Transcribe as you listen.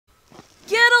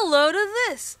Get a load of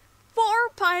this! 4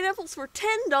 pineapples for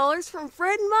 $10 from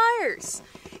Fred Meyer's.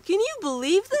 Can you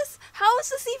believe this? How is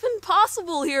this even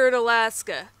possible here in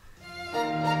Alaska?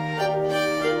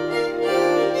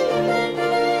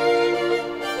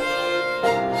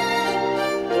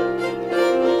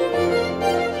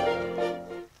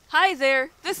 Hi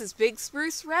there, this is Big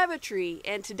Spruce Rabbitry,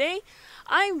 and today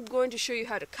I'm going to show you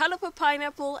how to cut up a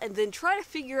pineapple and then try to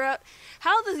figure out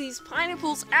how these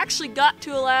pineapples actually got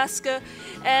to Alaska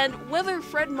and whether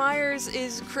Fred Meyer's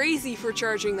is crazy for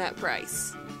charging that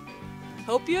price.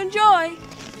 Hope you enjoy!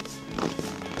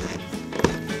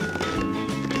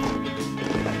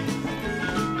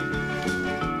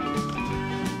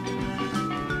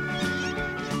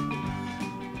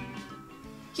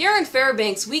 Here in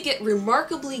Fairbanks, we get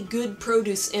remarkably good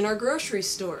produce in our grocery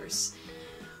stores.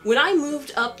 When I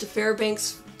moved up to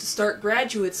Fairbanks to start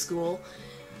graduate school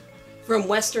from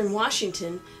Western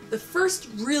Washington, the first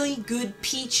really good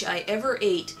peach I ever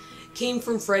ate came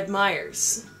from Fred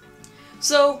Meyer's.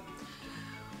 So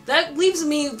that leaves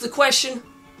me the question,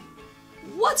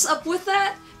 what's up with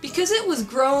that? Because it was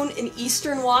grown in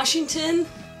Eastern Washington.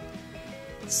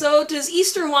 So does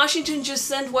Eastern Washington just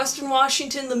send Western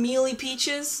Washington the mealy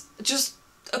peaches? Just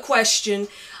a question,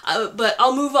 but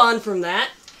I'll move on from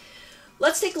that.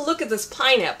 Let's take a look at this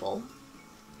pineapple.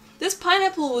 This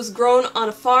pineapple was grown on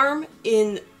a farm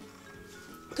in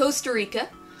Costa Rica.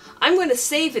 I'm going to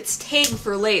save its tag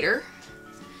for later,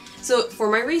 so for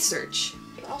my research.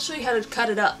 I'll show you how to cut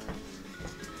it up.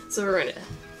 So we're going to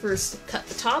first cut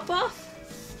the top off.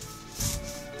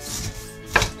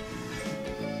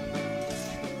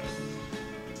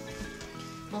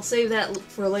 I'll save that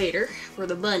for later, for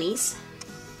the bunnies.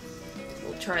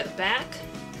 We'll try the back.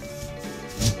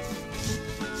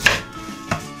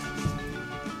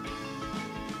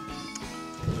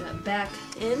 That back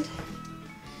end.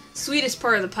 Sweetest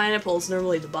part of the pineapple is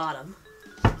normally the bottom.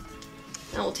 Now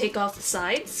we'll take off the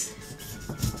sides.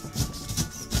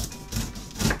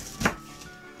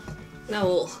 Now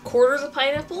we'll quarter the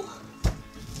pineapple.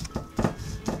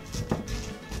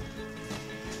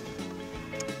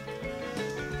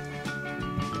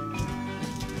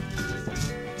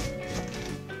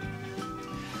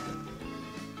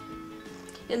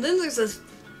 And then there's this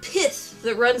pith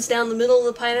that runs down the middle of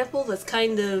the pineapple that's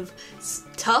kind of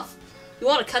tough. You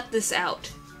want to cut this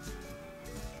out.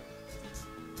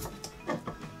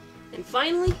 And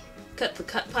finally, cut the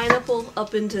cut pineapple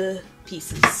up into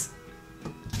pieces.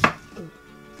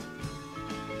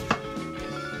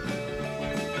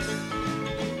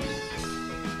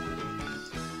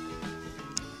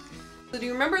 So do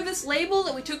you remember this label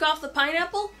that we took off the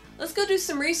pineapple? Let's go do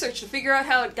some research to figure out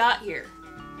how it got here.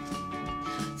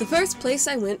 The first place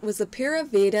I went was the Pura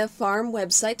Vida farm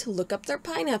website to look up their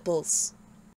pineapples.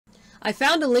 I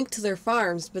found a link to their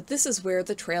farms, but this is where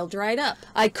the trail dried up.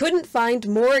 I couldn't find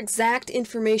more exact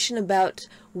information about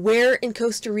where in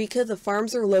Costa Rica the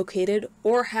farms are located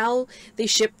or how they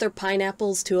ship their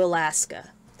pineapples to Alaska.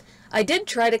 I did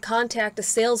try to contact a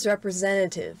sales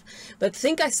representative, but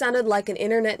think I sounded like an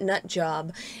internet nut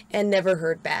job and never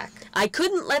heard back. I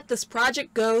couldn't let this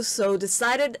project go, so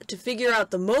decided to figure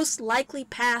out the most likely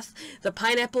path the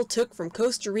pineapple took from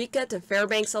Costa Rica to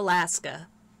Fairbanks, Alaska.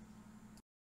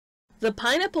 The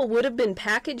pineapple would have been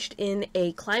packaged in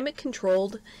a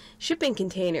climate-controlled shipping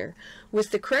container.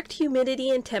 With the correct humidity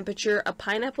and temperature, a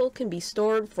pineapple can be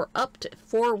stored for up to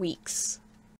 4 weeks.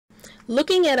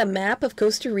 Looking at a map of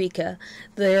Costa Rica,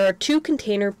 there are 2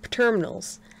 container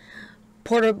terminals,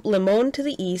 Puerto Limon to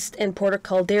the east and Puerto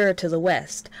Caldera to the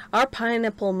west. Our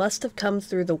pineapple must have come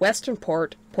through the western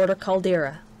port, Puerto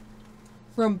Caldera.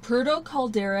 From Puerto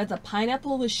Caldera, the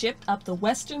pineapple was shipped up the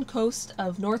western coast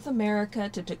of North America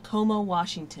to Tacoma,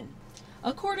 Washington.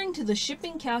 According to the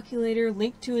shipping calculator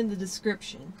linked to in the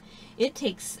description, it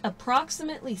takes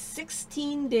approximately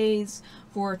 16 days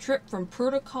for a trip from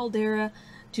Puerto Caldera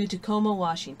to Tacoma,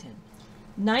 Washington.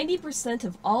 90%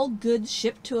 of all goods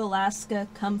shipped to Alaska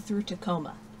come through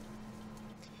Tacoma.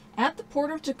 At the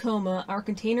port of Tacoma, our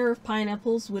container of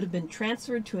pineapples would have been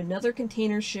transferred to another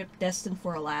container ship destined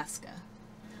for Alaska.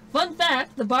 Fun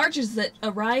fact, the barges that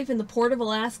arrive in the port of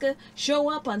Alaska show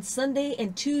up on Sunday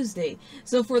and Tuesday,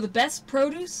 so for the best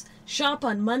produce, shop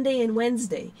on Monday and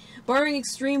Wednesday. Barring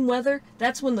extreme weather,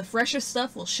 that's when the freshest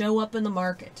stuff will show up in the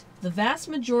market. The vast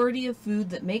majority of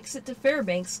food that makes it to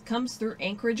Fairbanks comes through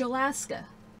Anchorage, Alaska.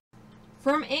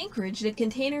 From Anchorage, the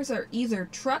containers are either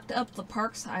trucked up the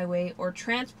Parks Highway or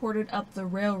transported up the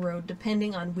railroad,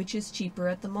 depending on which is cheaper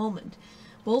at the moment.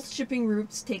 Both shipping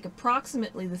routes take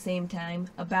approximately the same time,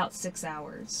 about 6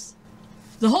 hours.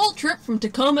 The whole trip from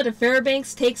Tacoma to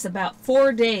Fairbanks takes about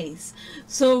 4 days.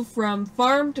 So from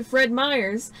farm to Fred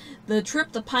Meyer's, the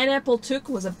trip the pineapple took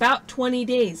was about 20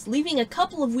 days, leaving a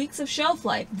couple of weeks of shelf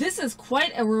life. This is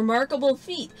quite a remarkable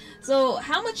feat. So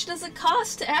how much does it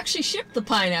cost to actually ship the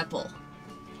pineapple?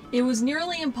 It was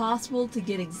nearly impossible to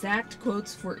get exact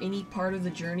quotes for any part of the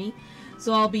journey,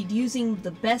 so I'll be using the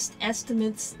best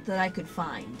estimates that I could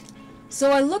find.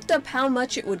 So I looked up how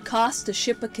much it would cost to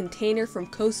ship a container from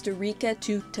Costa Rica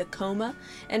to Tacoma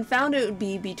and found it would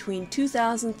be between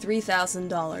 $2,000 and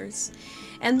 $3,000.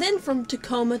 And then from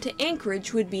Tacoma to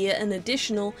Anchorage would be an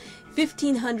additional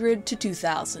 $1,500 to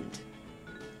 $2,000.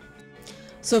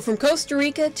 So from Costa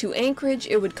Rica to Anchorage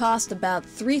it would cost about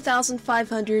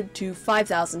 $3,500 to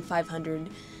 $5,500.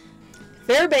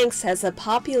 Fairbanks has a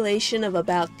population of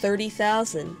about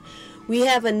 30,000. We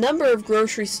have a number of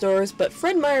grocery stores, but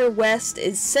Fred Meyer West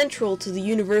is central to the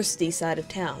university side of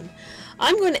town.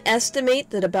 I'm going to estimate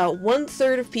that about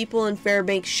 1/3 of people in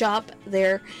Fairbanks shop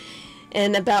there,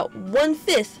 and about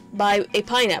 1/5 buy a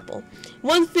pineapple.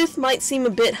 1/5 might seem a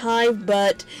bit high,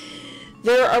 but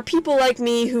there are people like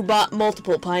me who bought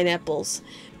multiple pineapples.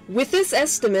 With this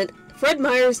estimate, Fred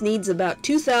Meyer's needs about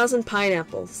 2,000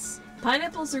 pineapples.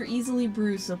 Pineapples are easily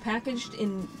bruised, so packaged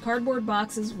in cardboard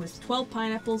boxes with 12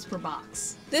 pineapples per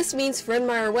box. This means Fred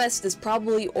Meyer West is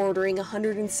probably ordering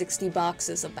 160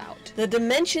 boxes about. The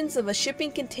dimensions of a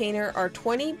shipping container are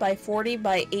 20 by 40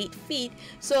 by 8 feet,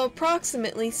 so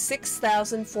approximately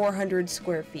 6,400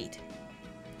 square feet.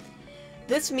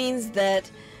 This means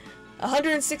that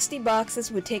 160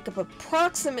 boxes would take up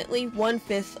approximately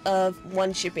 1/5 of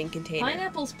one shipping container.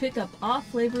 Pineapples pick up off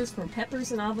flavors from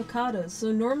peppers and avocados,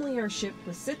 so normally are shipped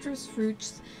with citrus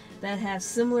fruits that have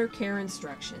similar care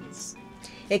instructions.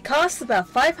 It costs about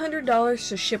 $500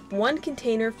 to ship one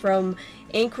container from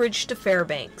Anchorage to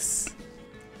Fairbanks.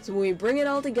 So when we bring it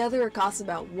all together, it costs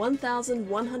about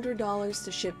 $1,100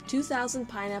 to ship 2,000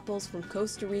 pineapples from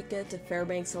Costa Rica to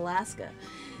Fairbanks, Alaska.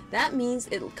 That means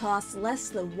it'll cost less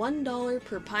than $1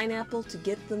 per pineapple to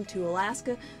get them to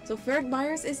Alaska, so Fred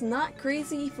Meyer's is not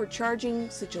crazy for charging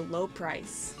such a low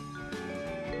price.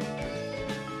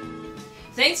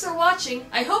 Thanks for watching.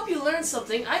 I hope you learned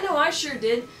something. I know I sure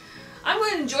did. I'm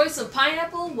going to enjoy some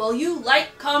pineapple while you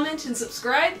like, comment, and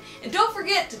subscribe. And don't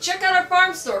forget to check out our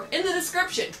farm store in the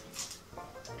description.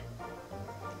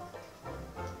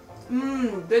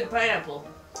 Good pineapple.